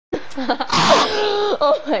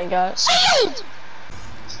Oh my god. Shield!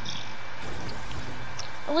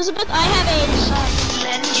 Elizabeth, I have a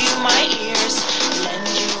lend you my ears, lend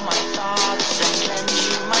you my thoughts, and lend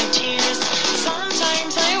you my tears.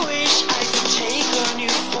 Sometimes I wish I could take a new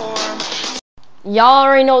form. Y'all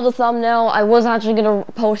already know the thumbnail. I was actually gonna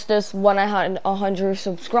post this when I had 100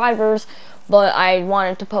 subscribers, but I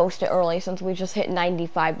wanted to post it early since we just hit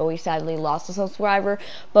 95, but we sadly lost a subscriber.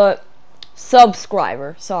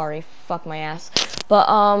 Sorry, fuck my ass. But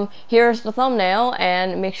here's the thumbnail,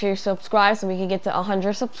 and make sure you subscribe so we can get to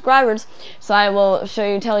 100 subscribers. So I will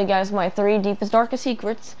tell you guys my 3 deepest, darkest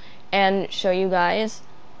secrets, and show you guys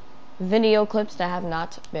video clips that have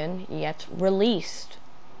not been yet released.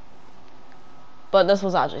 But this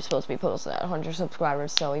was actually supposed to be posted at 100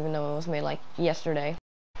 subscribers, so even though it was made like yesterday.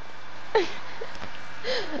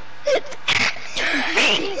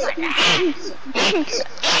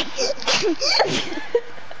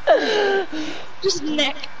 just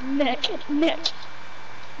neck. Am I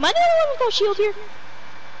the only one with no shield here?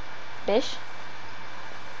 Bish?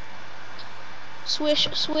 Swish,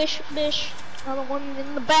 swish, bish. Another one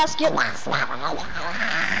in the basket.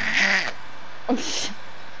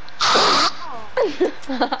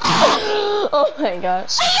 Oh my god.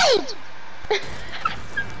 Shield!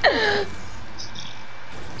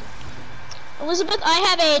 Elizabeth, I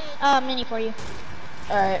have a mini for you.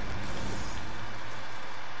 Alright.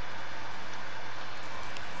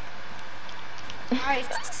 I'm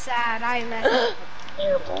sad. I'm at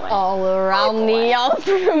All around the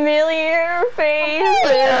unfamiliar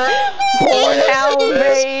faces. Born out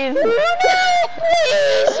faces.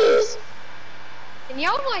 Can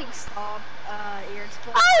y'all like stop ears?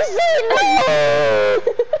 I said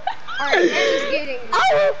no! Alright, Aaron's getting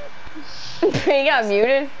He got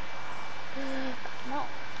muted. No.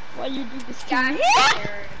 Why you do this to got me?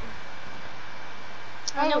 Aaron.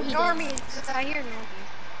 I know he did. Normies. I hear normies.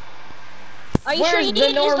 Are you Where's sure you the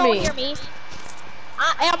just don't normie? hear me?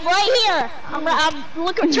 I'm right here. I'm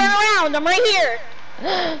looking. Turn around. I'm right here.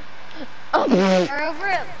 They're over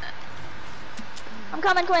it. I'm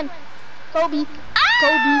coming, Quinn. Kobe.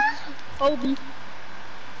 Kobe.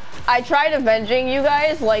 I tried avenging you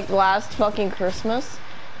guys like last fucking Christmas.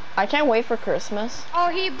 I can't wait for Christmas. Oh,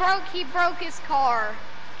 he broke his car.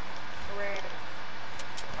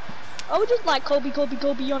 Oh, just like Kobe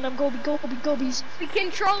on them. Kobe's. We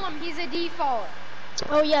control him. He's a default.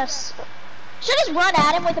 Oh yes. Should I just run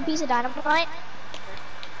at him with a piece of dynamite?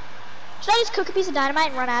 Should I just cook a piece of dynamite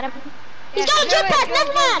and run at him? He's got a jetpack.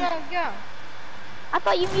 Never mind. Go. I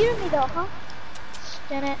thought you muted me though, huh?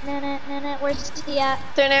 Where's he at?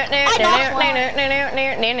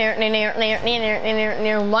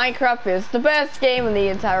 Minecraft is the best game in the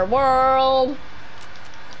entire world.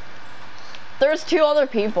 There's 2 other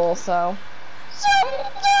people, so.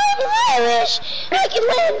 I wish I could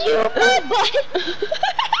land you on my butt.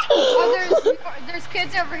 Oh, there's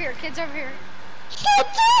kids over here. Kids over here.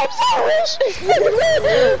 Sometimes I wish I could land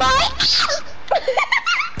you on my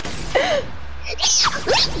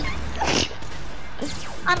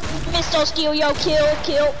I'm Mr. Steel, yo,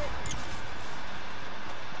 kill.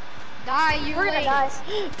 Die, you We're gonna lady. die.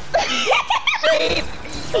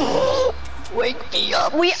 Wake me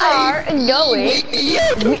up. We are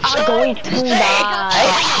going to die.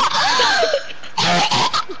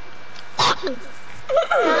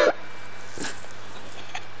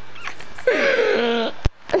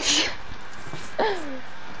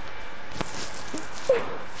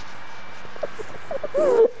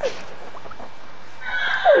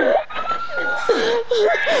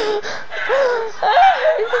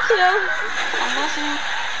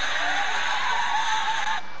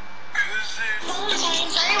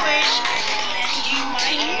 Sometimes I wish I could lend you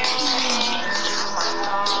my ears, lend you my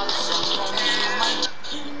thoughts, and lend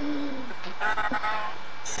you my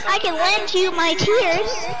I can lend you my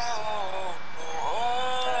tears.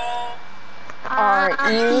 Are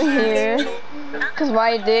you here? Cause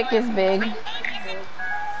my dick is big.